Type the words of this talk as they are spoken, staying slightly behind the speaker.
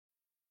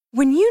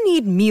When you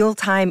need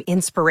mealtime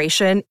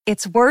inspiration,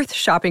 it's worth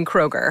shopping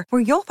Kroger,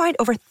 where you'll find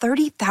over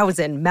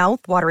 30,000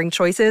 mouth-watering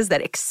choices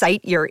that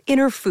excite your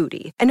inner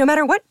foodie. And no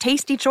matter what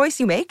tasty choice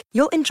you make,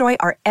 you'll enjoy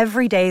our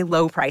everyday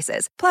low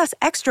prices, plus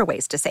extra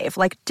ways to save,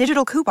 like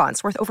digital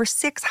coupons worth over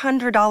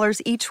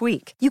 $600 each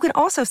week. You can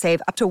also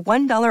save up to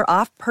 $1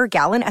 off per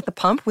gallon at the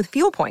pump with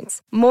fuel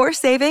points. More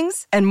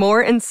savings and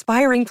more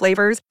inspiring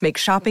flavors make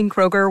shopping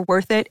Kroger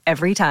worth it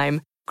every time.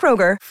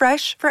 Kroger,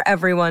 fresh for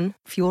everyone.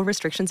 Fuel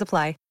restrictions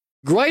apply.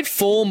 Great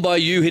form by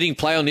you hitting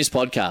play on this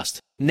podcast.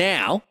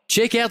 Now,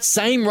 check out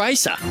Same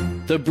Racer,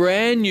 the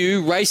brand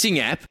new racing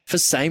app for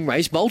same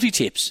race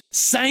multi-tips.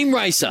 Same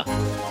Racer.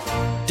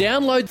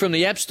 Download from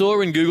the App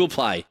Store and Google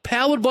Play.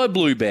 Powered by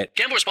Bluebet.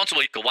 Gamble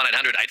responsibly. Call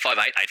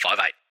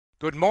 1-800-858-858.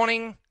 Good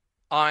morning.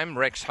 I'm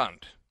Rex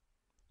Hunt.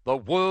 The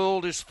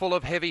world is full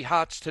of heavy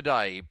hearts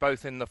today,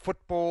 both in the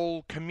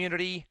football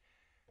community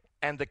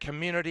and the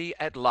community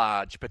at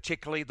large,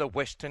 particularly the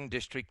Western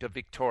District of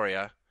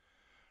Victoria,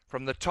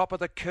 from the top of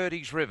the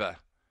Curtis River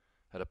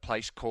at a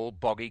place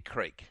called Boggy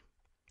Creek.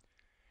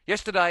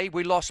 Yesterday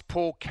we lost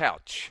Paul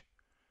Couch,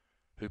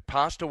 who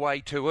passed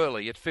away too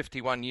early at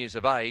 51 years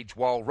of age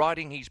while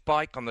riding his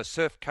bike on the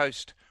surf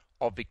coast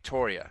of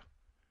Victoria.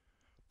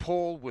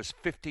 Paul was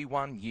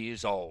 51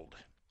 years old.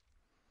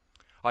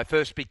 I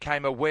first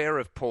became aware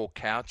of Paul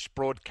Couch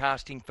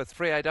broadcasting for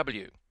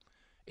 3AW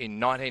in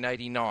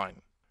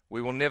 1989.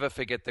 We will never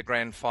forget the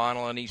grand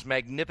final and his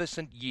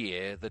magnificent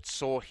year that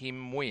saw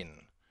him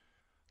win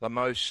the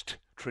most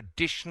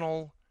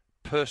traditional,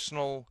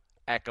 personal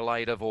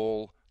accolade of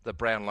all, the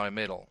Brownlow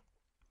Medal.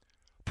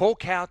 Paul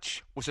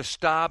Couch was a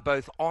star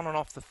both on and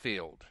off the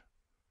field,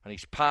 and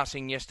his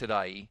passing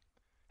yesterday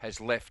has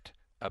left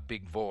a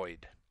big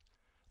void.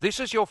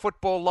 This is your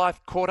Football Life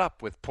caught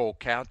up with Paul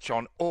Couch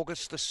on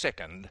August the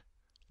 2nd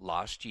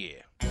last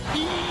year.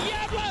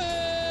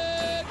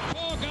 Ablett!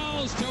 4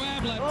 goals to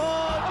Ablett.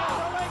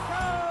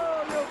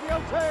 Oh, you're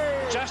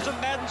guilty. Justin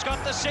Madden's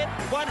got the set,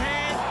 one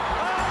hand.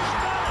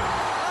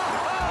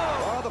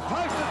 The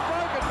post is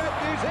broken,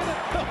 Matthews in it.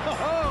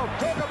 Oh,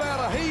 talk about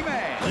a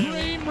he-man.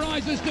 Dream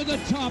rises to the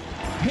top.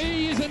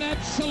 He is an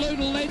absolute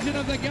legend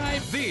of the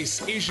game.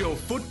 This is your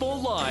Football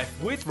Life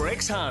with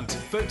Rex Hunt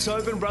for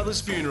Tobin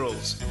Brothers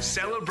Funerals,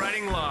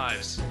 celebrating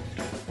lives.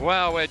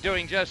 Well, we're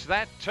doing just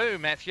that too,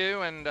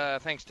 Matthew, and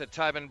thanks to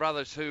Tobin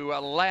Brothers who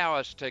allow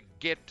us to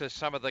get to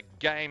some of the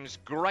game's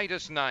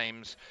greatest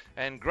names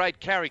and great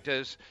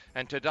characters,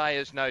 and today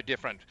is no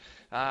different.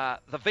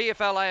 The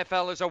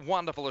VFL-AFL is a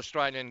wonderful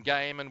Australian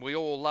game and we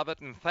all love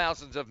it, and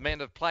thousands of men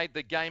have played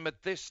the game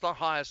at the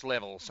highest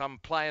level. Some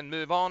play and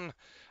move on,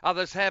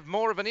 others have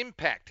more of an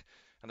impact,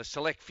 and a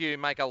select few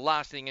make a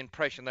lasting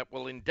impression that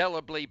will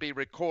indelibly be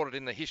recorded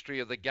in the history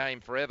of the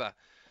game forever.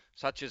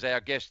 Such as our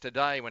guest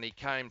today when he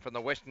came from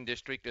the Western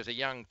District as a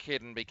young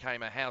kid and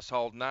became a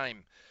household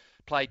name.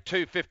 Played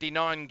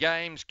 259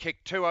 games,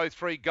 kicked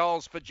 203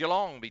 goals for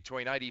Geelong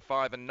between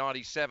 85 and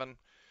 97.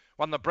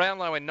 Won the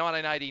Brownlow in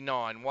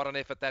 1989. What an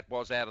effort that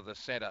was out of the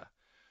centre.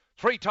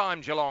 3-time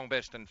Geelong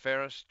best and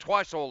fairest,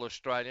 twice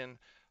All-Australian,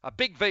 a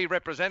Big V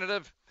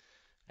representative,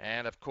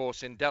 and of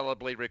course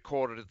indelibly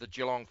recorded at the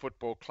Geelong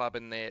Football Club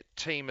in their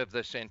Team of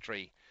the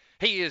Century.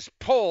 He is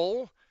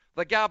Paul,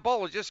 the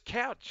garbologist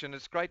Couch, and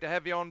it's great to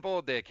have you on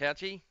board there,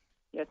 Couchy.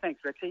 Yeah,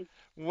 thanks, Rexy.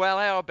 Well,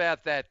 how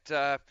about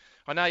that?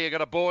 I know you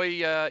got a boy,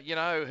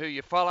 who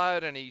you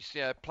followed, and he's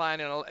playing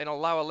in a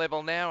lower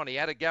level now, and he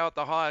had to go at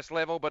the highest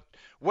level. But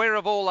where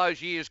have all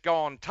those years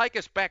gone? Take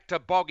us back to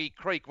Boggy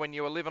Creek when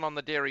you were living on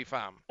the dairy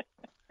farm.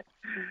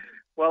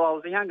 Well, I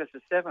was the youngest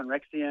of 7,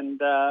 Rexy, and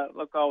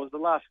look, I was the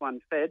last one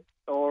fed.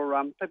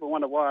 Or people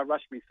wonder why I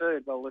rushed me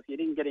food. Well, if you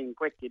didn't get in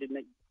quick, you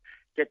didn't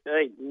get to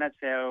eat, and that's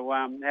how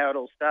it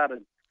all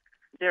started.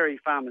 Dairy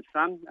farmer's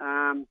son.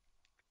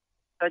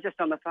 So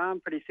just on the farm,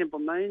 pretty simple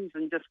means,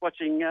 and just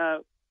watching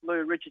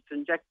Lou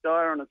Richardson, Jack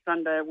Dyer on a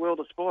Sunday at World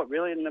of Sport,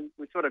 really. And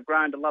we sort of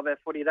grown to love our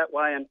footy that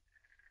way and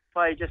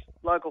play just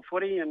local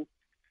footy. And,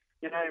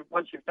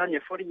 once you've done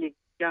your footy, you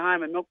go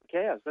home and milk the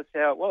cows. That's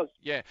how it was.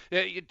 Yeah.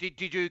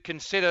 Did you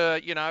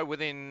consider,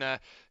 within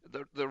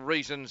the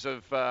reasons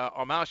of,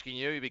 I'm asking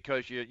you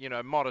because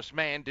you're modest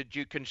man, did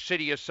you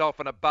consider yourself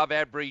an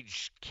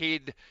above-average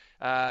kid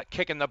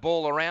kicking the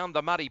ball around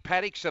the muddy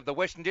paddocks of the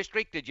Western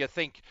District? Did you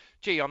think,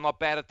 gee, I'm not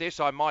bad at this,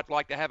 I might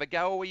like to have a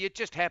go, or were you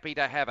just happy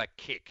to have a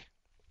kick?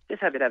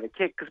 Just happy to have a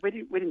kick, because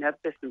we didn't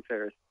have best and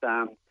fairest.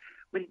 How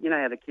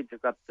the kids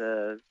have got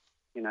the,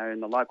 in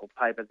the local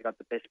paper, they've got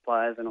the best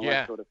players and all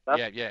that sort of stuff.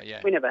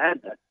 Yeah. We never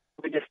had that.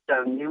 We just,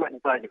 you went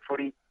and played your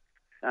footy,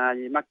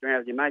 you mucked around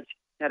with your mates,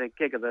 had a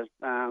kick of the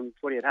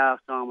footy at half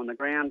time on the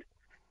ground,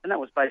 and that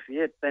was basically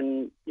it.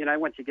 Then,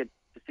 once you get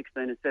to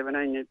 16 and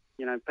 17,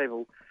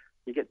 people,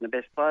 you're getting the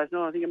best players.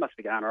 No, I think it must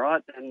be going all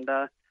right. And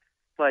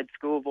played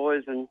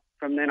schoolboys, and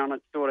from then on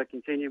it sort of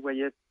continued where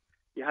you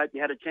you hope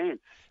you had a chance.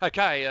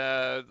 Okay,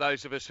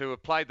 those of us who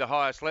have played the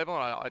highest level,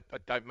 I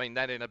don't mean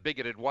that in a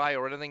bigoted way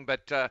or anything,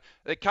 but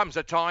there comes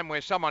a time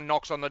where someone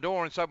knocks on the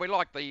door and so we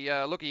like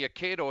the look of your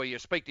kid, or you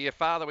speak to your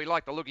father, we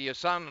like the look of your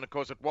son, and of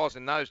course it was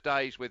in those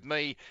days with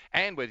me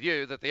and with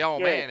you that the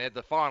old man had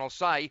the final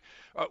say.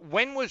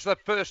 When was the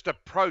first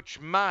approach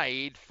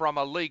made from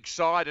a league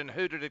side, and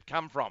who did it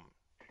come from?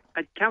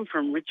 It come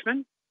from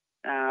Richmond.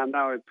 They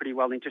were pretty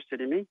well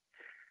interested in me.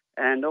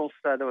 And also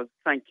there was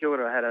St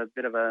Kilda had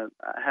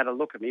a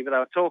look at me, but they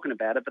were talking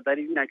about it, but they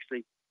didn't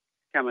actually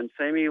come and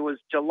see me. It was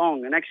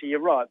Geelong, and actually you're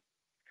right.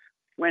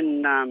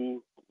 When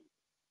the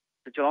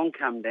Geelong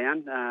come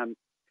down,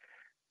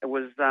 it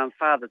was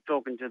father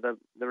talking to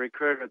the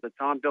recruiter at the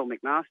time, Bill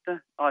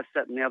McMaster. I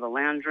sat in the other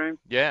lounge room.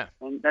 Yeah.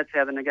 And that's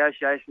how the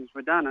negotiations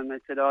were done, and they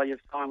said, "Oh,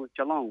 you've signed with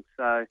Geelong."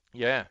 So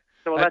yeah.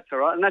 So that's all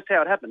right, and that's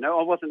how it happened.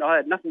 No, I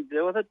had nothing to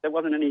do with it. There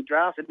wasn't any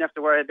drafts. I didn't have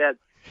to worry about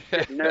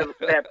getting nervous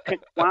about pick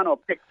 1 or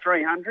pick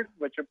 300,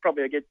 which would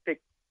probably get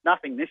picked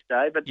nothing this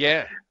day. But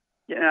yeah,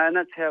 and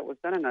that's how it was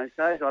done in those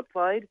days. I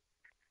played.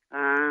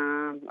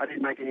 I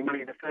didn't make any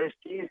money the first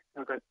year.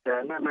 I got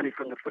no money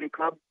from the footy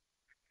club,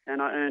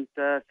 and I earned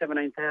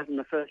 $17,000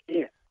 the first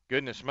year.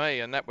 Goodness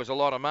me, and that was a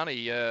lot of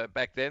money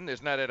back then.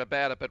 There's no doubt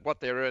about it, but what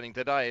they're earning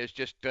today is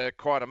just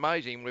quite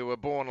amazing. We were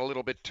born a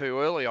little bit too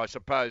early, I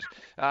suppose.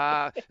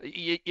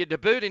 You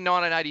debuted in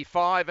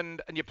 1985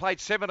 and you played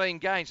 17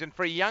 games, and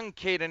for a young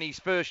kid in his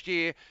first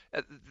year,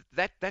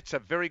 that's a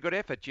very good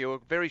effort. You were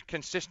very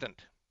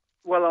consistent.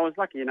 Well, I was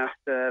lucky enough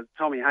to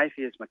Tommy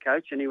Hafey as my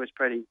coach, and he was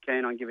pretty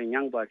keen on giving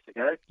young blokes a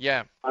go.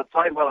 Yeah. I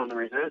played well on the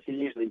reserves. He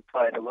usually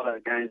played a lot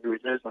of games in the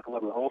reserves like a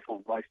lot of the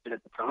Hawthorn blokes did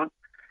at the time.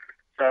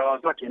 So I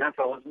was lucky enough.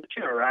 I was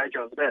mature age.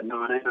 I was about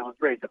 19. I was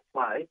ready to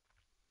play.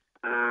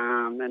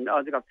 And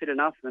I got fit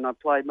enough, and I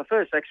played. My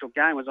first actual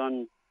game was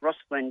on Ross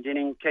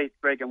Glendinning, Keith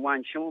Gregg and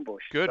Wayne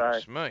Schimmelbusch.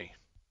 Goodness me.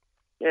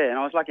 Yeah, and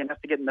I was lucky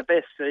enough to get in the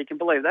best. So you can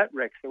believe that,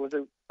 Rex. It was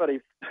a bloody...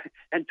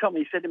 And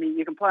Tommy said to me,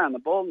 "You can play on the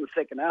ball in the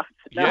second half."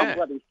 I said,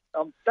 "No,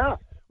 I'm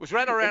stuffed." Was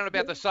right around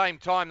about the same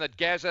time that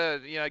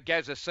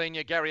Gazza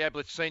Senior, Gary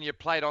Ablett Senior,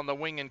 played on the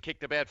wing and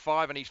kicked about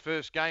 5 in his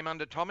first game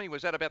under Tommy.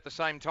 Was that about the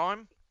same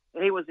time?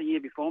 He was the year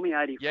before me,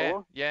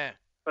 84. Yeah.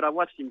 But I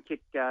watched him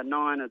kick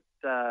 9 at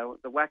the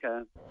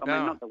Wacker.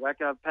 Not the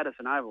Wacker,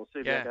 Patterson Oval,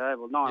 Subiaco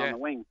Oval, 9 on the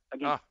wing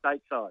against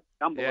Stateside.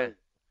 Unbelievable.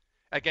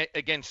 Yeah.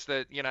 Against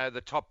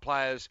the top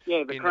players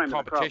in the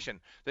competition.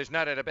 There's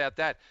no doubt about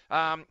that.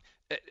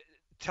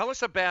 Tell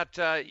us about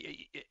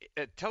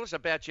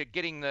you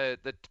getting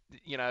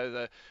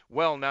the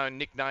well-known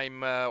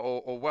nickname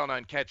or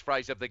well-known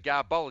catchphrase of the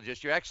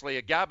garbologist. You're actually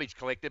a garbage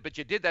collector, but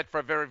you did that for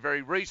a very,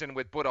 very reason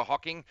with Buddha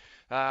Hocking.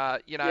 To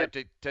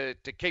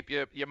keep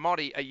your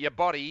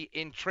body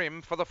in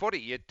trim for the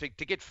footy,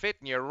 to get fit,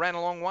 and you ran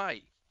a long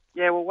way.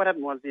 Yeah, well, what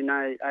happened was in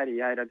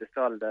 '88, I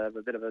decided to have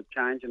a bit of a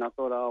change, and I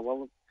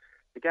thought,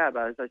 the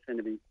garbos, they seem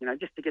to be,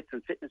 just to get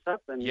some fitness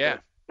up and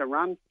to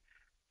run.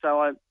 So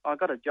I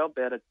got a job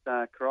out at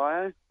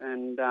Cryo,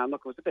 and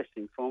look, it was the best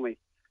thing for me.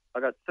 I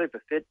got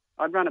super fit.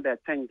 I'd run about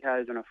 10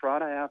 Ks on a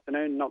Friday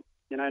afternoon, not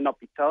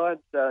be tired.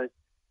 So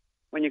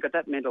when you've got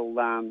that mental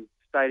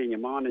state in your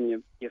mind,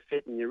 and you're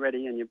fit and you're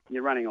ready and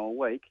you're running all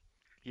week,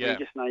 you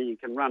just know you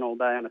can run all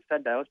day on a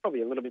Saturday. I was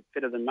probably a little bit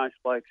fitter than most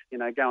blokes,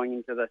 going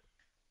into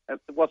it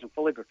wasn't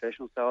fully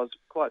professional, so I was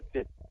quite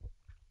fit.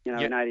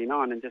 In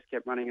 '89, and just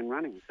kept running and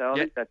running. So I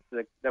think that's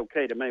the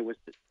key to me was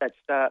that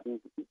start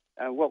and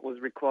what was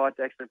required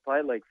to actually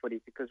play league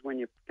footy. Because when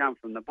you come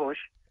from the bush,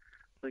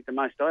 I think the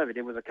most I ever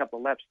did was a couple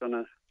of laps on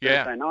a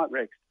Thursday night,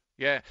 Rex.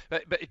 Yeah,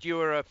 but you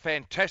were a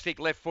fantastic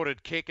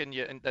left-footed kick, and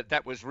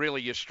that was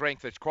really your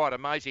strength. It's quite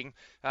amazing.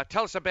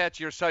 Tell us about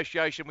your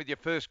association with your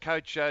first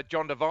coach,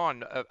 John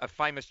Devine, a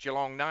famous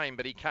Geelong name,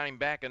 but he came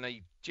back and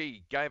he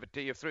gave it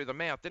to you through the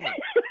mouth, didn't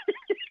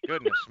he?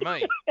 Goodness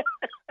me.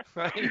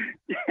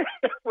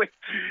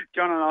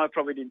 John and I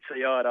probably didn't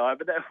see eye to eye,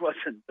 but that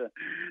wasn't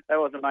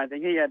the main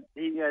thing. He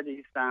had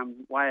his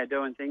way of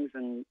doing things,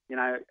 and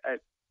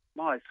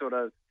my sort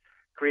of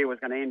career was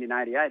going to end in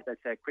 '88. That's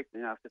how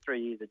quickly, after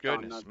 3 years of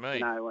John. Goodness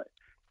me. I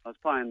was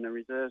playing the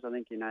reserves. I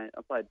think I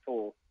played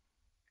 4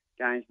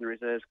 games in the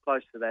reserves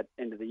close to that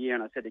end of the year,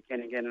 and I said to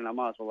Ken again, and I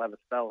might as well have a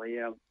spell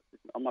here.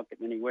 I'm not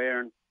getting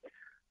anywhere, and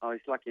I was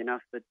lucky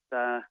enough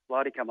that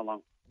Blighty come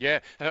along. Yeah,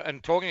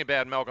 and talking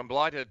about Malcolm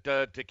Blight,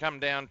 to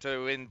come down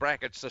to, in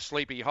brackets, the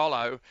Sleepy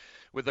Hollow,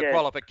 with the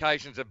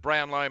qualifications of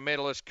Brownlow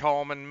medalist,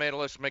 Coleman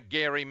medalist,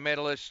 McGarry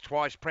medalist,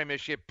 twice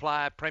premiership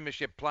player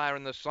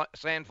in the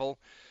Sandful.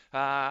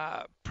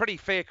 Pretty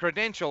fair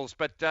credentials,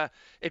 but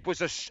it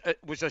was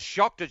a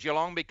shock to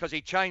Geelong because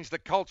he changed the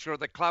culture of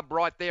the club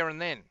right there and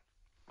then.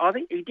 I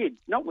think he did.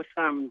 Not with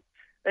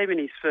even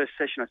his first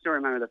session. I still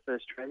remember the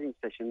first training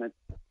session that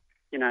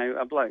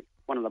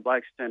one of the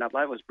blokes turned up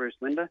late was Bruce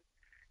Linder.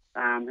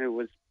 Who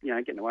was,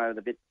 getting away with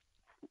a bit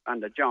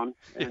under John,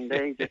 and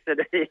he just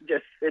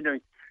said to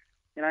him,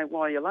 why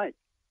are you late?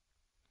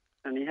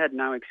 And he had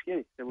no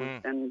excuse.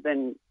 And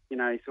then,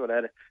 he sort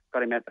of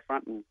got him out the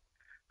front and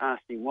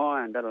asked him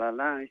why, and da da da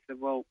da. He said,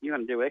 "Well, you're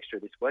going to do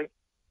extra this week."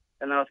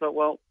 And I thought,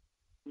 well,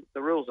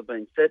 the rules have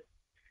been set.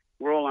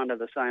 We're all under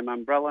the same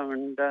umbrella,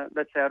 and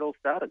that's how it all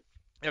started.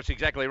 That's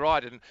exactly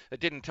right, and it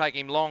didn't take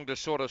him long to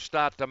sort of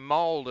start to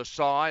mould a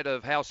side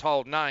of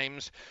household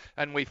names.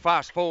 And we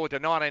fast forward to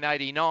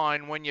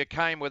 1989 when you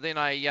came within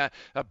a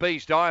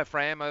bee's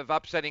diaphragm of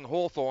upsetting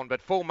Hawthorn.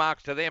 But full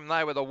marks to them,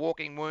 they were the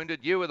walking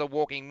wounded, you were the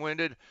walking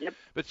wounded. Yep.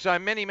 But so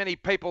many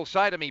people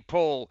say to me,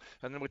 Paul,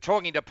 and we're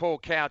talking to Paul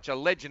Couch, a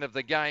legend of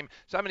the game,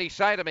 so many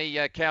say to me,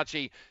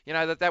 Couchy,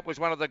 that was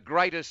one of the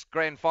greatest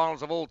grand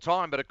finals of all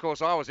time. But of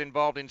course I was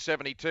involved in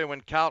 72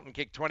 when Carlton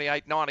kicked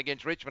 28-9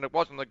 against Richmond. It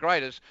wasn't the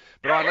greatest,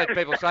 but I let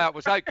people say it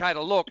was okay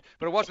to look,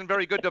 but it wasn't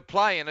very good to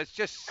play. And it's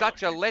just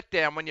such a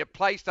letdown when you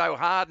play so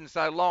hard and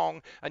so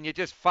long and you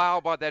just fail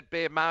by that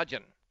bare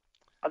margin.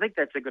 I think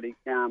that's a good.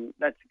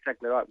 That's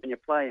exactly right. When you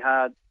play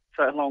hard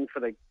so long for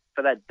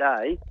that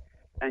day,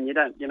 and you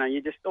don't, you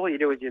just all you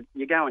do is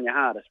you go on your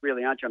hardest,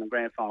 really, aren't you, on a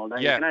grand final day?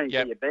 Yeah, you can only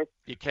do your best.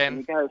 You can. And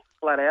you go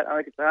flat out. I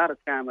think it's the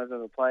hardest game I've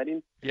ever played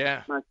in.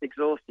 Yeah. Most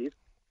exhaustive.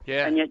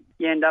 Yeah. And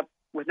you end up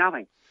with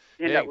nothing.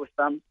 You end up with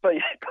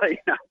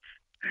peanuts.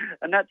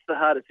 And that's the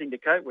hardest thing to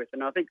cope with.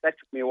 And I think that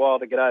took me a while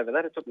to get over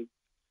that. I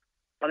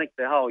think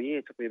the whole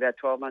year took me about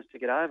 12 months to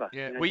get over.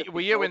 Yeah.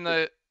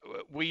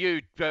 Were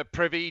you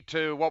privy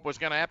to what was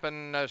going to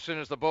happen as soon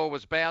as the ball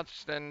was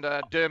bounced and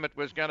Dermott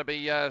was going to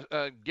be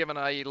given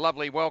a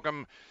lovely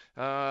welcome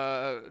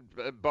by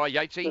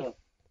Yatesy?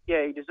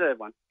 Yeah, he deserved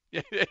one.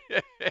 He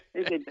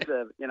did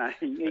deserve it.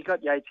 He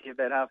got Yatesy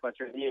about halfway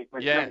through the year.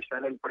 When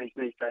he put his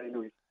knee straight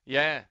into him.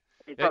 Yeah.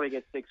 He'd probably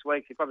get 6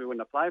 weeks. He probably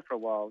wouldn't have played for a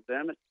while,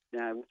 Dermott,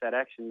 with that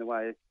action, the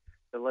way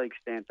the league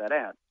stamped that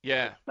out.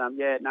 Yeah. But,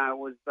 it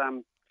was,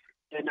 sometimes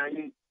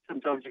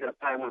you've got to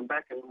pay one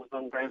back, and it was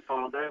on grand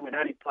final day. We'd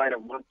only played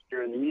it once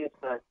during the year,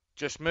 so...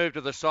 Just move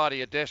to the side of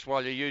your desk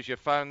while you use your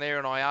phone there,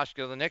 and I ask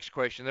you the next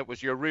question. That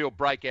was your real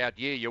breakout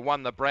year. You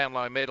won the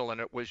Brownlow medal,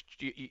 and it was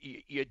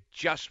you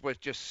just was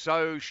just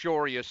so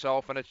sure of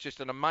yourself, and it's just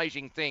an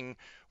amazing thing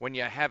when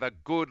you have a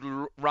good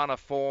run of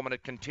form and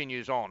it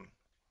continues on.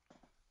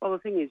 Well, the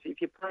thing is,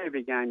 if you play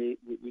every game,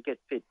 you get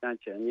fit,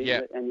 don't you?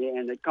 And,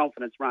 and the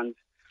confidence runs.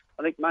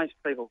 I think most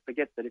people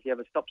forget that if you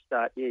have a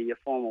stop-start year, your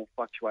form will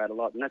fluctuate a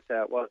lot, and that's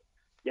how it was.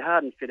 You're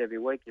hard and fit every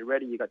week. You're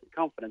ready. You got your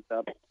confidence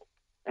up,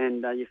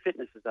 and your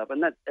fitness is up.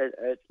 And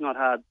it's not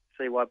hard to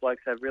see why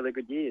blokes have really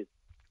good years.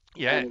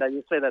 Yeah. And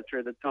you see that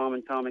through the time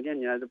and time again.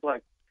 The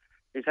bloke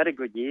who's had a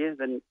good year,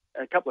 then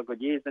a couple of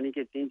good years, then he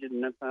gets injured,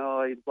 and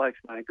the bloke's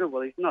no good.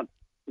 Well, he's not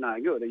no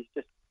good. He's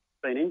just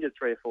been injured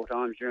 3 or 4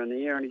 times during the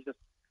year, and he's just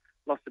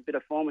lost a bit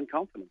of form and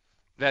confidence.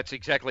 That's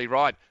exactly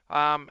right.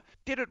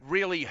 Did it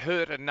really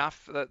hurt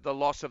enough, the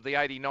loss of the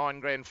 89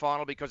 grand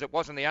final, because it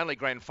wasn't the only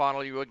grand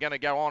final you were going to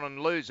go on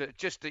and lose? It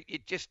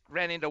just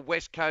ran into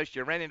West Coast,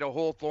 you ran into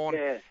Hawthorn.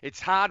 Yeah.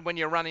 It's hard when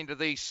you run into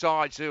these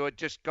sides who had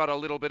just got a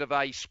little bit of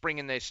a spring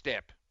in their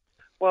step.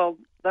 Well,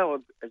 they were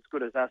as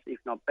good as us, if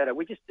not better.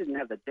 We just didn't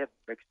have the depth,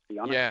 Rex, to be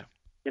honest. Yeah.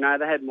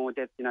 They had more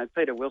depth.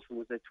 Peter Wilson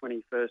was their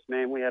 21st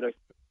man. We had a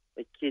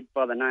kid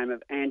by the name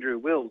of Andrew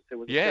Wills, who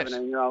was a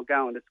 17-year-old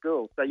going to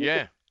school. So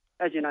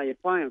as you know, you're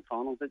playing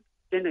finals. It's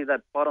generally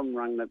that bottom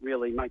rung that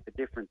really make the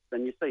difference.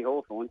 And you see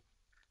Hawthorn,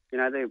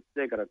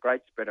 they've got a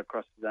great spread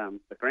across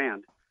the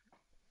ground,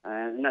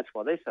 and that's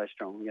why they're so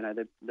strong.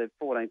 Their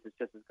 14th is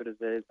just as good as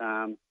their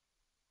 4th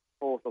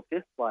or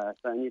 5th player,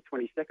 so and your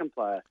 22nd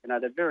player.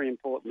 They're very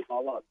important a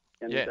lot,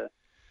 and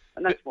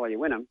that's why you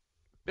win them.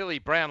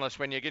 Billy Brownless,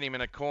 when you get him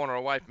in a corner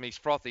away from his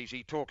frothies,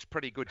 he talks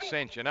pretty good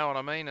sense, you know what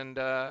I mean? And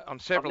on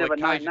several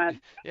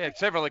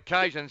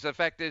occasions, the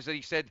fact is that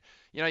he said,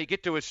 you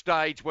get to a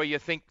stage where you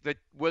think that,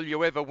 will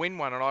you ever win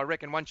one? And I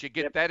reckon once you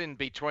get that in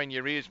between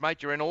your ears,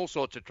 mate, you're in all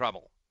sorts of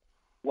trouble.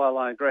 Well,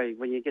 I agree.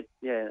 When you get,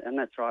 and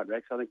that's right,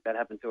 Rex. I think that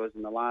happened to us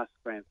in the last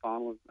grand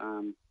final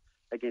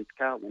against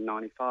Carlton in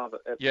 '95.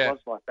 It was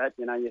like that.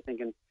 You're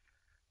thinking,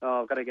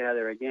 I've got to go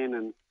there again,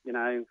 and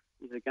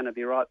is it going to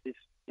be right? This,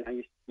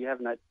 you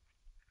haven't that.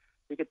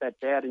 You get that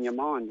doubt in your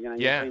mind. You've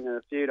been there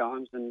a few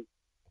times, and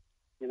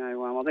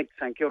I think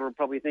St Kilda are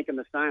probably thinking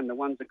the same. The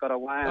ones that got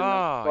away and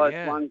the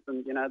close ones,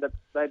 and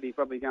they'd be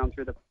probably going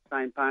through the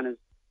same pain as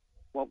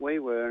what we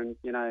were. And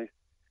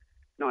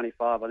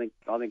 95. I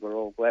think we're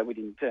all glad we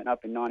didn't turn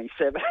up in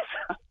 97.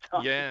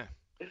 Yeah.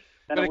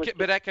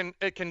 But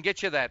it can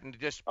get you that and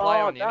just play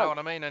on, you know what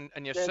I mean?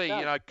 And you see,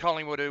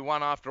 Collingwood who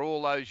won after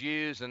all those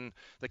years, and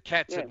the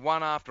Cats had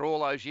won after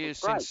all those years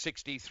since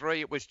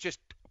 '63. It was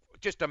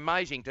just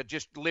amazing to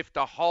just lift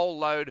a whole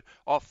load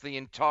off the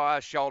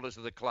entire shoulders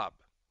of the club.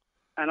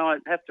 And I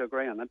have to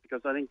agree on that,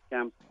 because I think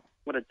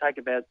would it take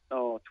about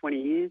 20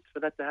 years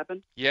for that to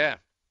happen? Yeah.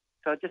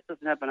 So it just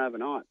doesn't happen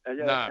overnight.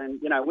 No.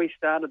 And we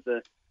started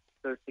the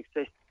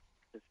success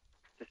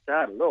to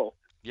start it off.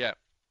 Yeah.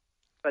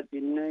 But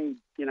you need,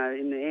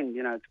 in the end,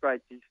 it's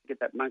great to just get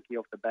that monkey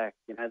off the back.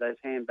 Those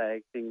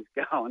handbag things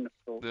going.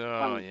 You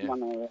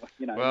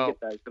get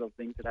those sort of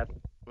things that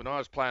happen. When I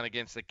was playing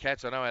against the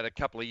Cats, I know I had a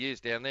couple of years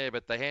down there,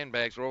 but the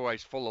handbags were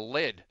always full of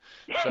lead.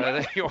 So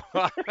there you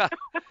are.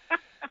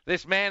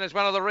 This man is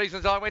one of the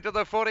reasons I went to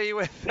the footy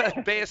with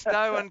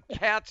Bairstow and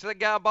Couch, the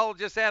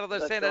Garbologist, out of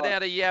the centre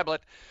down to Yablett.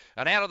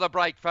 And out of the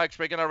break, folks,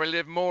 we're going to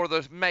relive more of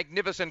the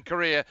magnificent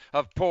career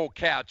of Paul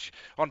Couch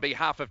on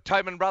behalf of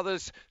Tobin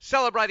Brothers,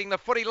 celebrating the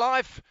footy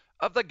life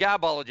of the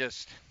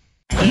Garbologist.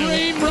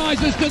 Dream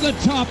rises to the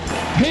top.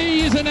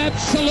 He is an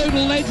absolute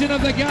legend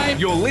of the game.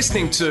 You're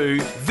listening to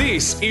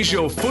This Is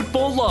Your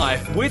Football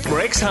Life with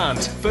Rex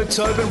Hunt for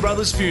Tobin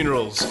Brothers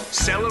Funerals,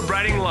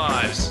 celebrating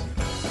lives.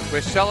 We're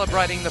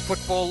celebrating the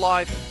football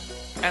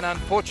life and,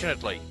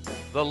 unfortunately,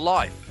 the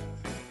life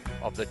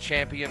of the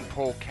champion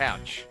Paul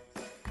Couch.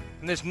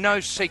 And there's no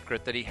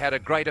secret that he had a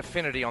great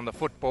affinity on the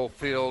football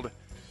field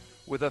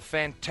with a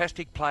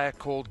fantastic player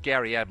called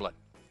Gary Ablett.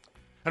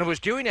 And it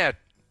was during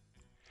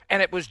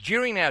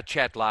our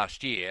chat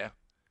last year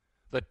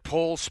that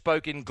Paul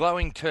spoke in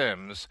glowing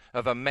terms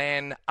of a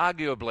man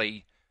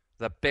arguably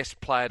the best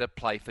player to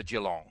play for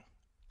Geelong.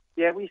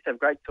 Yeah, we used to have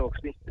great talks.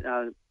 We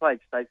played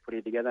state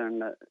footy together,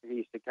 and he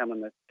used to come in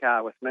the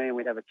car with me, and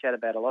we'd have a chat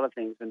about a lot of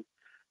things. And,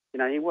 you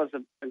know, he was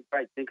a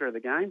great thinker of the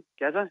game,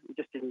 Gazza. He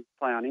just didn't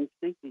play on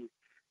instinct.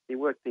 He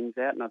worked things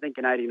out. And I think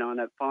in '89,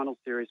 that final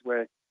series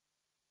where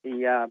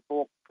he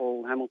balked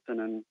Paul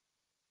Hamilton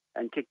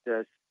and kicked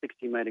a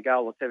 60-metre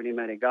goal or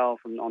 70-metre goal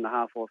from on the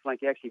half-forward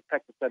flank, he actually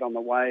practiced that on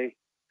the way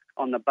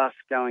on the bus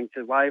going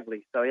to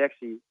Waverley. So he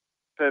actually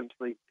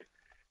purposely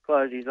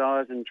closed his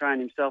eyes and trained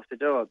himself to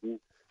do it. And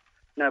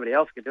nobody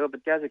else could do it,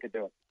 but Gazza could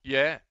do it.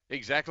 Yeah,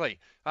 exactly.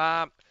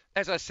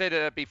 As I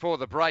said before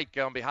the break,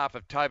 on behalf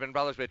of Tobin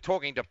Brothers, we're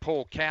talking to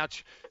Paul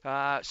Couch.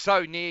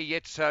 So near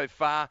yet so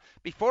far.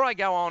 Before I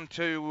go on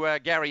to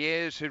Gary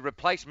Ayres, who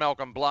replaced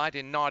Malcolm Blight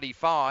in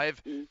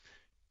 '95,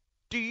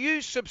 do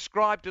you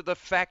subscribe to the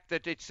fact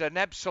that it's an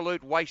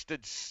absolute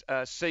wasted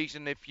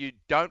season if you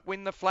don't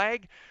win the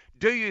flag?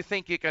 Do you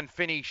think you can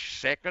finish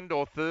second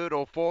or third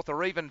or fourth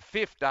or even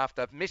fifth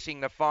after missing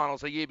the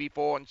finals a year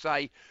before and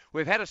say,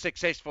 we've had a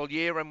successful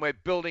year and we're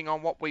building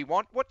on what we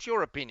want? What's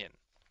your opinion?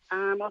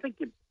 I think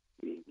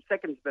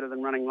second's better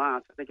than running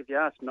last. I think if you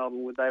ask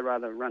Melbourne, would they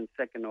rather run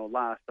second or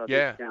last? I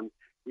think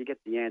you get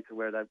the answer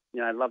where they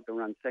love to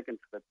run second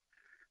for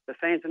the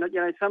fans. And,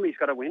 somebody's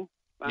got to win.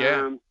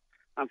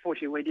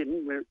 Unfortunately, we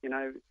didn't.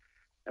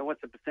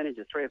 What's the percentage?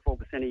 3 or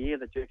 4% a year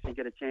that you actually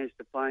get a chance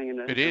to playing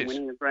and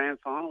winning the grand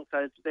final.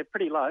 So they're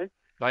pretty low.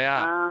 They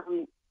are.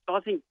 I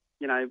think,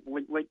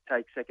 we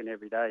take second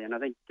every day. And I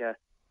think,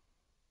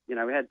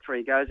 we had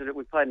 3 goes at it.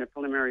 We played in a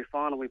preliminary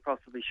final. We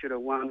possibly should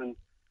have won, and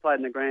played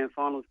in the grand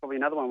final. It's probably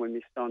another one we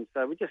missed on.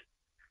 So we just,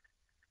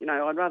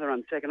 I'd rather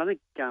run second. I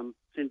think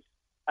since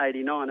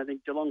 '89, I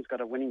think Geelong's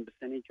got a winning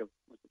percentage of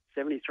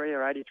 73 or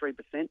 83%.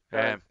 So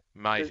yeah,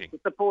 amazing. The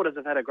supporters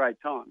have had a great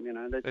time.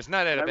 There's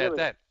no doubt about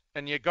that.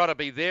 And you've got to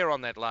be there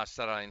on that last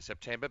Saturday in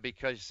September,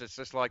 because it's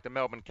just like the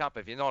Melbourne Cup.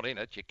 If you're not in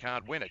it, you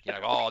can't win it.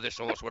 This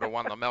horse would have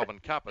won the Melbourne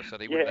Cup. I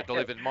said he wouldn't have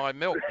delivered my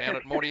milk down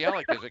at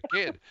Mordialloc as a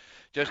kid.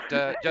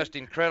 Just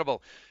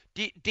incredible.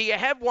 Do you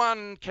have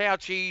one,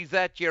 Couchy,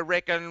 that you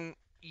reckon,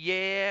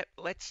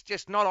 let's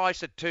just not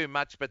ice it too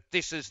much, but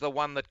this is the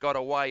one that got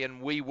away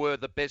and we were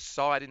the best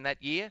side in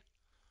that year?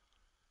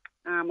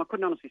 I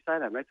couldn't honestly say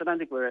that, Rex. I don't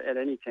think we're at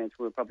any chance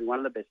we were probably one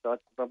of the best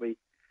sides. Probably,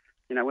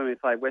 when we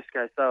played West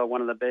Coast, they were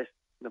one of the best.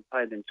 They've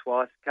played them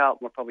twice.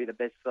 Carlton were probably the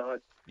best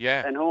side.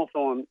 Yeah. And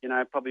Hawthorn,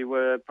 probably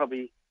were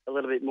a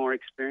little bit more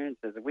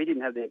experienced. We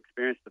didn't have the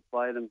experience to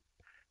play them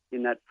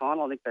in that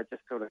final. I think that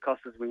just sort of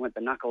cost us. We went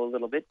the knuckle a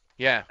little bit.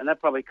 Yeah. And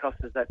that probably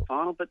cost us that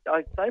final. But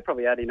I'd say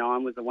probably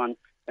 '89 was the one.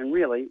 And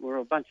really, we were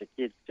a bunch of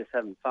kids just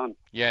having fun.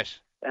 Yes.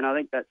 And I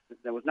think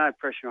there was no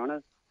pressure on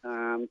us.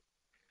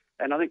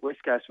 And I think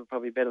West Coast were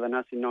probably better than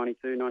us in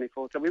 '92,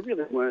 '94. So we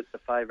really weren't the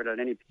favourite at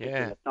any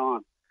particular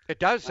time. It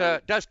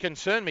does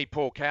concern me,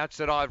 Paul Couch,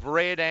 that I've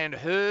read and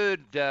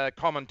heard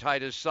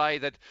commentators say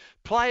that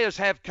players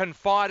have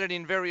confided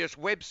in various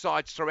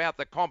websites throughout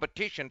the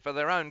competition for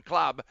their own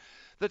club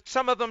that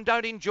some of them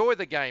don't enjoy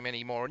the game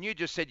anymore. And you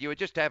just said you were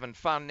just having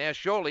fun. Now,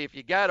 surely if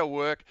you go to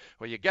work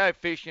or you go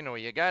fishing or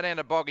you go down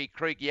to Boggy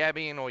Creek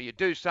yabbing or you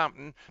do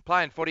something,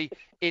 playing footy,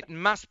 it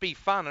must be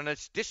fun. And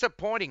it's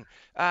disappointing.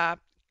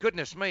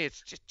 Goodness me,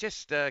 it's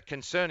just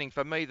concerning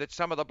for me that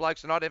some of the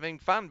blokes are not having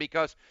fun,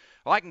 because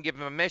I can give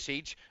them a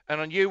message,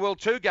 and you will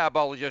too,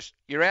 Garbologist.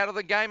 You're out of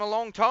the game a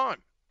long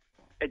time.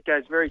 It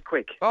goes very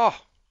quick. Oh.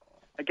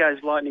 It goes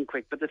lightning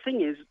quick. But the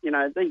thing is,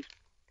 these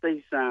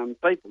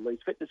people, these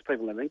fitness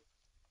people, I think,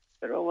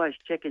 they're always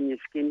checking your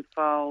skin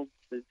folds.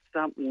 There's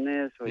something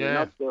there, so you're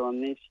not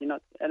doing this.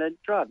 And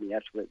it drives me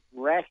absolutely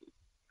ratty.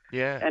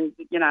 Yeah. And,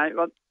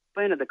 I've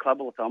been at the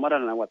club all the time. I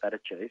don't know what that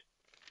achieves.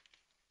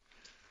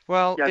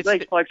 Well,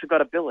 these blokes have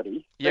got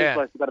ability. Yeah. These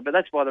blokes have got ability.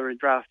 That's why they're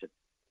drafted.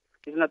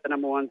 Isn't that the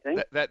number one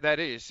thing? That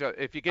is. So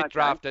if you get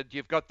drafted,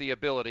 you've got the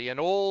ability. And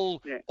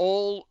all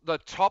the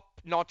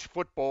top-notch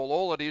football,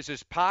 all it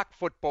is park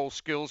football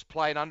skills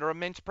played under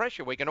immense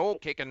pressure. We can all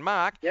kick and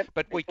mark,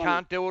 but we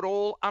can't do it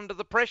all under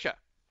the pressure.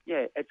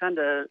 Yeah, it's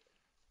under...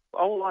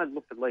 All I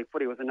looked at league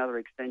footy was another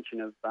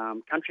extension of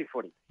country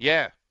footy.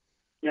 Yeah.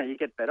 you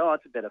get better. Oh,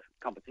 it's a better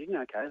competition.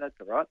 Okay, that's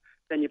all right.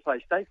 Then you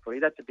play state footy.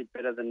 That's a bit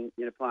better than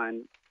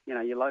playing,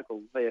 your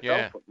local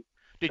VFL footy.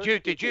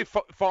 Did you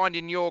find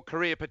in your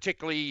career,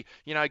 particularly,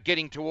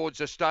 getting towards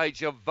the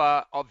stage of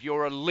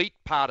your elite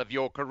part of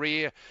your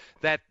career,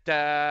 that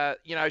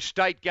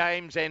state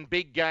games and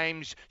big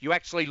games, you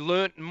actually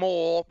learnt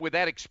more with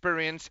that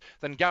experience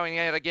than going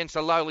out against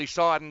a lowly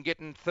side and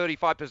getting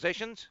 35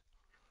 possessions?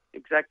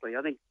 Exactly.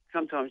 I think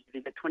sometimes if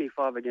you get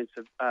 25 against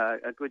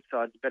a good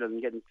side, it's better than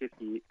getting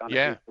 50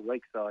 against a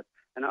weak side.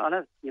 And I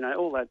know,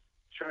 all that's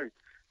true.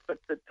 But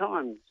at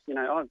times,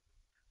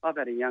 I've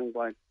had a young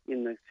bloke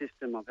in the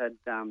system. I've had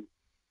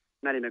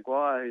Matty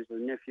Maguire, who's a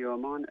nephew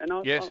of mine, and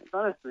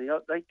honestly,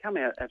 they come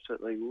out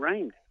absolutely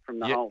reamed from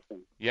the whole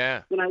thing.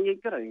 Yeah.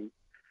 You've got to,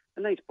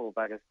 and these poor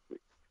buggers,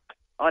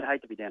 I'd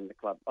hate to be down in the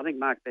club. I think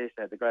Mark Best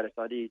had the greatest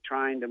idea. He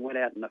trained and went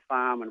out in the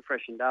farm and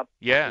freshened up.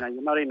 Yeah.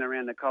 You're not in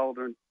around the cold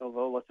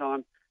all the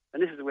time.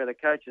 And this is where the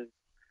coaches,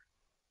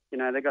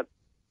 they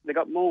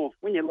got more.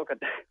 When you look at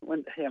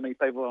how many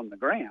people are on the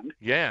ground,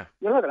 you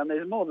look at them,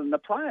 there's more than the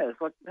players.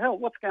 What the hell?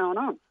 What's going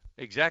on?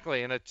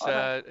 Exactly, and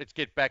it's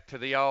get back to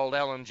the old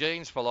Alan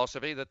Jeans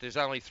philosophy that there's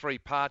only three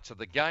parts of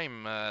the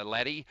game,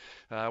 laddie.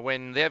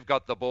 When they've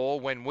got the ball,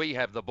 when we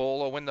have the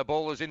ball, or when the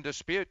ball is in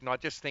dispute. And I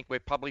just think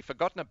we've probably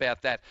forgotten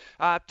about that.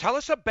 Tell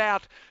us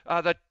about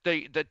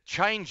the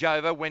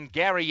changeover when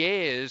Gary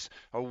Ayres,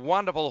 a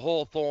wonderful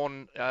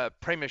Hawthorn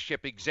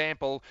premiership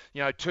example,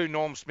 2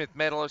 Norm Smith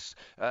medalists,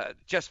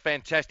 just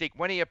fantastic.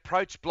 When he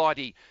approached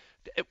Blighty,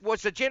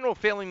 was the general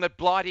feeling that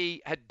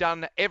Blighty had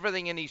done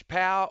everything in his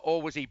power,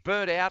 or was he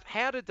burnt out?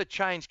 How did the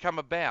change come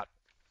about?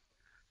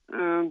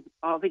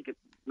 I think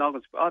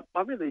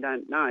I really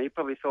don't know. He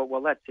probably thought,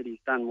 well, that's it. He's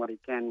done what he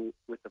can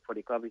with the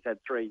footy club. He's had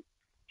three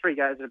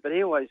goes at it, but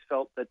he always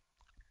felt that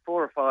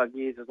 4 or 5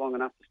 years is long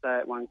enough to stay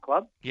at one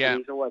club. Yeah.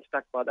 And he's always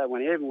stuck by that.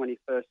 Even when he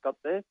first got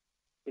there,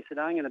 he said,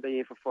 I'm going to be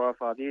here for 4 or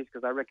 5 years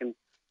because I reckon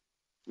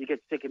you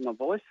get sick of my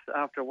voice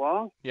after a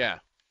while. Yeah.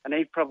 And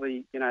he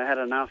probably, had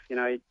enough.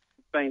 He'd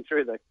been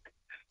through the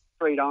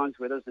 3 times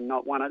with us and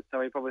not won it, so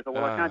he probably thought,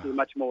 well, I can't do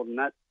much more than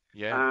that.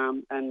 Yeah.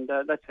 And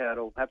that's how it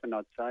all happened,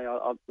 I'd say.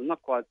 I'm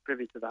not quite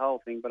privy to the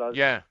whole thing, but I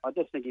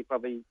just think he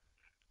probably,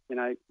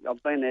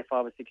 I've been there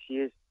 5 or 6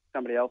 years,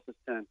 somebody else's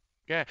turn.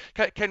 Yeah.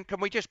 Can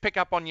we just pick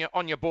up on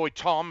your boy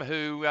Tom,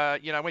 who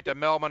went to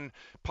Melbourne,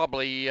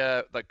 probably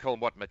they call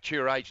him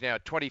mature age now,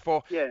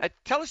 24. Yeah.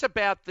 Tell us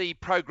about the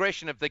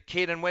progression of the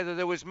kid and whether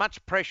there was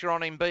much pressure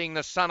on him being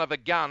the son of a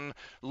gun,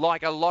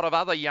 like a lot of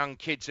other young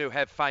kids who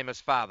have famous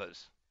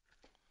fathers.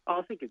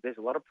 I think there's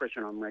a lot of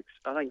pressure on Rex.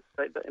 I think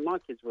my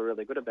kids were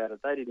really good about it.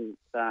 They didn't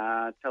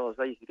tell us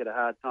they used to get a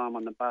hard time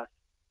on the bus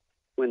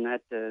when they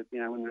had to,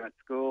 when they're at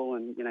school,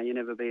 and you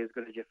never be as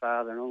good as your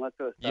father and all that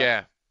sort of stuff.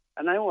 Yeah.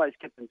 And they always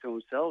kept them to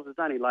themselves. It's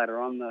only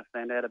later on they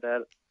found out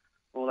about it,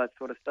 all that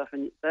sort of stuff,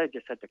 and they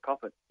just had to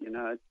cop it.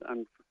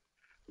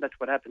 That's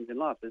what happens in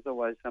life. There's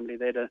always somebody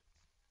there to,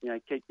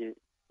 keep you,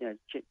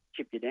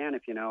 chip you down,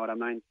 if you know what I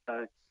mean.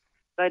 So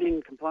they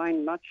didn't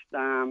complain much.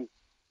 I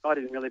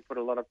didn't really put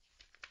a lot of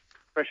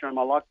pressure on.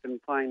 I liked them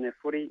playing their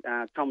footy.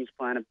 Tom's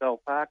playing at Bell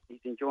Park. He's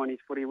enjoying his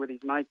footy with his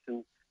mates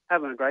and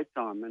having a great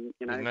time, and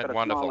Isn't he's that got a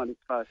wonderful? smile on his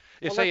face.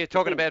 You see, you're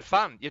talking about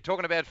fun. You're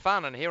talking about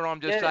fun, and here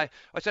I'm just saying.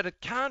 I said it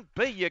can't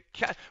be. You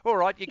can't. All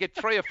right, you get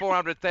 $300,000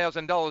 or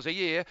 $400,000 a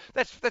year.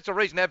 That's a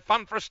reason to have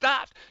fun for a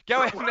start. Go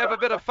out and have a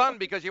bit of fun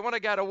because you want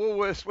to go to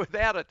Woolworths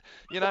without it.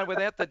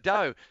 Without the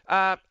dough.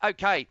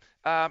 Okay.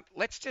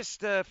 Let's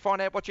just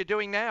find out what you're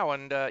doing now.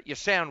 And you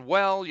sound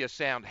well. You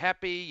sound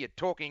happy. You're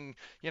talking.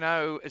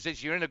 As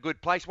if you're in a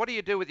good place. What do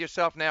you do with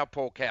yourself now,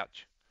 Paul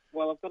Couch?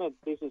 Well, I've got a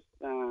business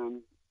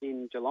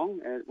in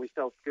Geelong. We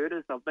sell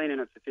scooters. I've been in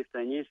it for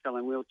 15 years,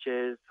 selling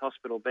wheelchairs,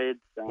 hospital beds.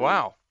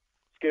 Wow.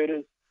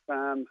 Scooters,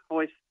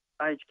 hoist,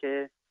 aged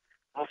care,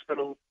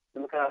 hospitals.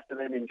 We look after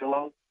them in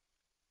Geelong.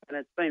 And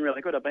it's been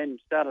really good. I've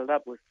started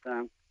up with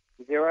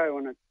zero,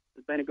 and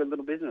it's been a good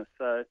little business.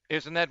 So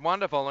isn't that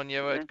wonderful? And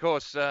you're, of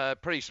course,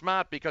 pretty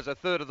smart because a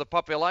third of the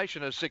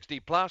population is 60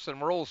 plus, and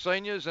we're all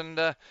seniors,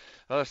 and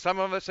some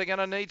of us are going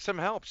to need some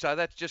help. So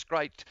that's just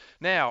great.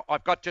 Now,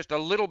 I've got just a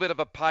little bit of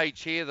a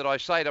page here that I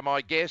say to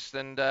my guests,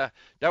 and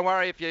don't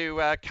worry if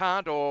you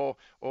can't or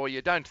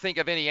you don't think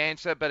of any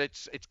answer, but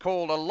it's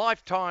called A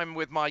Lifetime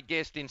with My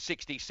Guest in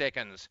 60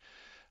 Seconds.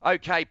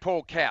 Okay,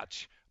 Paul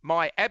Couch,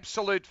 my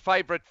absolute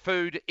favourite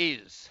food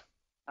is?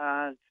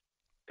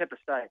 Pepper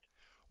steak.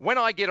 When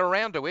I get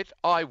around to it,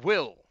 I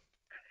will.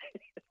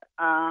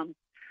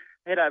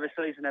 Head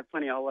overseas and have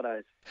plenty of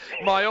holidays.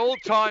 My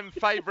all-time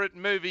favourite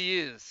movie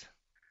is?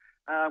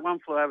 One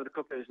Flew Over the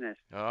Cuckoo's Nest.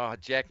 Oh,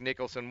 Jack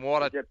Nicholson,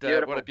 what a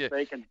beautiful.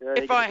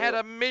 If I had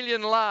 $1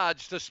 million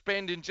large to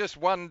spend in just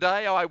one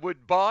day, I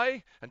would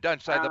buy, and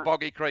don't say the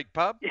Boggy Creek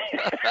pub.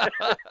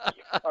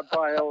 I'd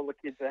buy all the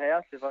kids a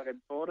house if I could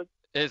afford it.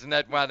 Isn't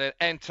that one?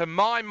 And to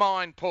my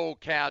mind, Paul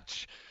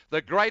Couch,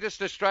 the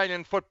greatest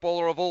Australian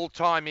footballer of all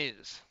time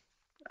is?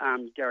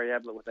 Gary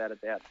Ablett, without a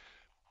doubt.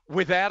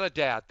 Without a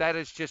doubt. That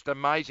is just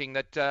amazing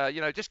that,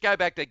 just go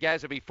back to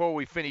Gazza before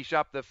we finish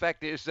up. The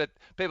fact is that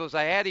people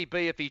say, how'd he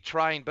be if he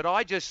trained? But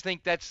I just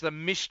think that's the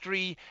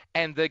mystery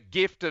and the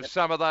gift of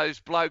some of those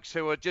blokes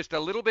who are just a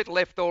little bit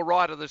left or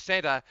right of the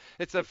centre.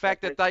 It's the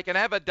fact that they can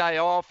have a day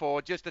off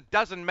or just it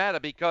doesn't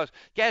matter because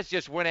Gaz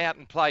just went out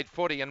and played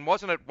footy, and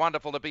wasn't it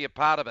wonderful to be a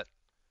part of it?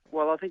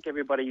 Well, I think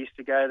everybody used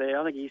to go there.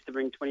 I think he used to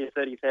bring 20 or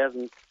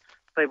 30,000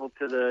 people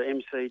to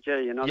the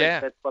MCG, and I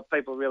think that's what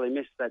people really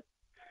miss, that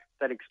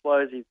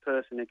explosive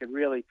person who could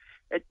really...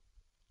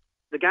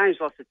 The game's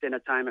lost its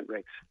entertainment,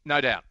 Rex. No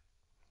doubt.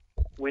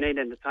 We need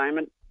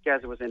entertainment.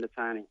 Gazza was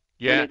entertaining.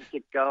 Yeah. We need to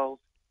kick goals.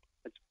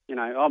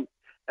 I'll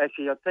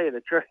tell you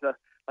the truth,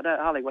 I don't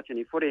hardly watch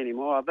any footy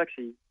anymore. I've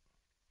actually,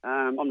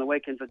 on the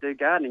weekends, I do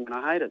gardening, and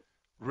I hate it.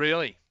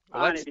 Really?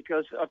 Well, only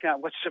because I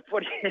can't watch the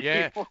footy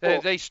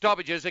anymore. These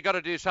stoppages, they've got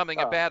to do something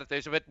about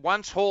it. But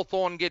once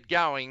Hawthorn get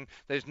going,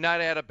 there's no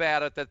doubt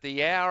about it that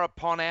the hour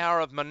upon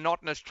hour of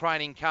monotonous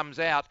training comes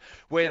out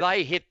where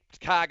they hit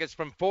targets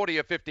from 40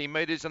 or 50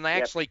 metres and they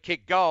actually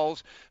kick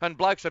goals, and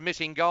blokes are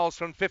missing goals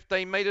from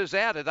 15 metres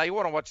out. They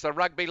want to watch the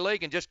rugby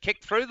league and just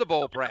kick through the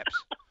ball, perhaps.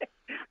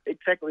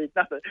 Exactly.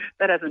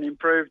 That hasn't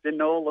improved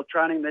in all the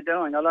training they're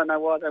doing. I don't know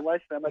why they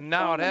waste so much time.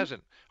 No, it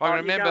hasn't. I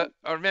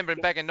remember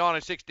back in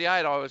 1968,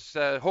 I was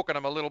hooking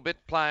them a little bit,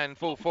 playing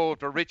full forward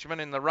for Richmond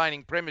in the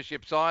reigning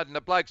premiership side, and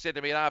the bloke said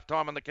to me at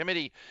half-time on the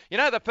committee,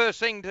 the first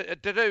thing to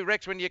do,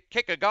 Rex, when you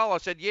kick a goal? I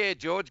said, yeah,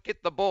 George,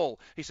 get the ball.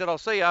 He said, I'll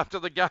see you after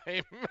the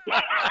game.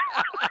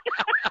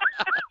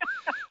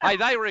 Hey,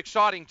 they were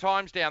exciting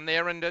times down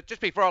there, and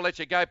just before I let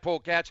you go, Paul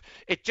Couch,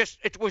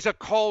 it was a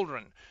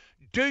cauldron.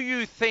 Do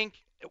you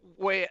think,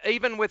 where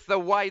even with the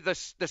way the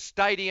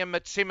stadium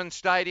at Simmons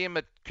Stadium,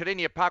 at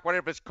Cardinia Park,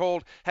 whatever it's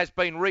called, has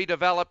been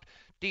redeveloped,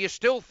 do you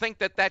still think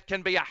that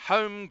can be a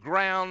home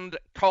ground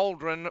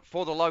cauldron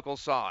for the local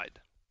side?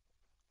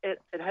 It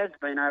has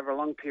been over a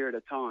long period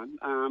of time.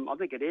 I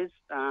think it is.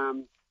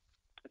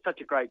 It's such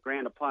a great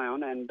ground to play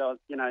on, and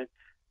you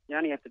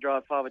only have to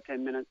drive 5 or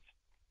 10 minutes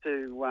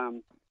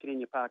to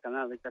Cardinia Park.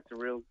 I think that's a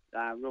real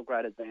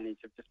great advantage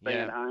of just being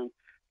at home,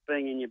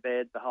 being in your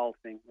bed, the whole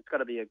thing. It's got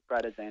to be a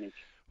great advantage.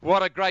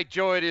 What a great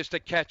joy it is to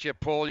catch you,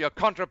 Paul. Your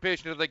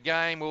contribution to the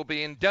game will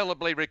be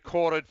indelibly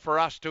recorded for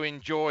us to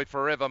enjoy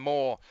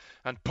forevermore.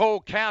 And Paul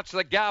Couch,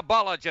 the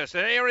garbologist.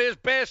 And here is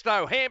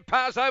Bairstow. Hand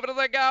pass over to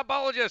the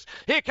garbologist.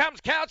 Here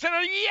comes Couch and a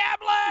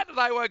yab, lad.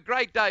 They were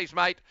great days,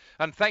 mate.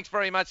 And thanks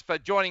very much for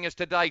joining us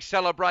today,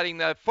 celebrating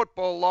the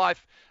football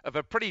life of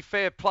a pretty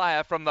fair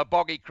player from the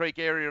Boggy Creek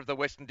area of the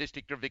Western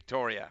District of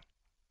Victoria.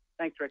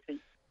 Thanks, Rexy.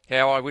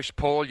 How I wish,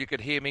 Paul, you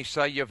could hear me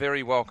say you're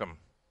very welcome.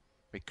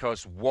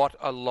 Because what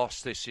a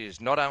loss this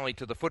is, not only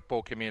to the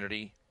football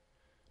community,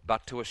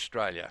 but to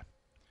Australia.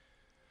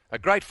 A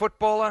great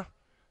footballer,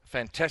 a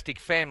fantastic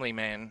family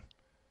man,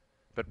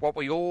 but what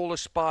we all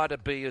aspire to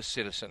be as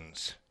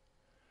citizens.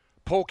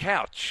 Paul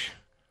Couch,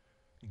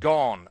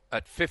 gone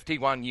at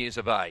 51 years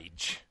of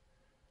age.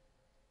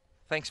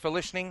 Thanks for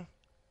listening.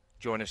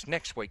 Join us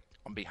next week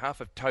on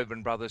behalf of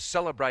Tobin Brothers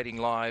Celebrating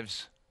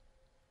Lives.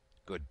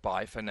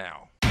 Goodbye for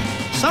now.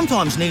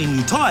 Sometimes needing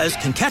new tyres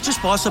can catch us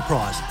by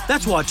surprise.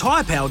 That's why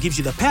Tyre Power gives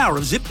you the power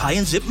of Zip Pay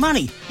and Zip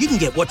Money. You can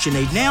get what you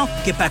need now,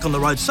 get back on the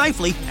road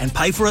safely and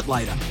pay for it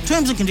later.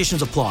 Terms and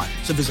conditions apply.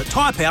 So visit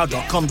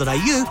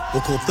tyrepower.com.au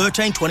or call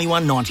 13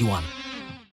 21 91.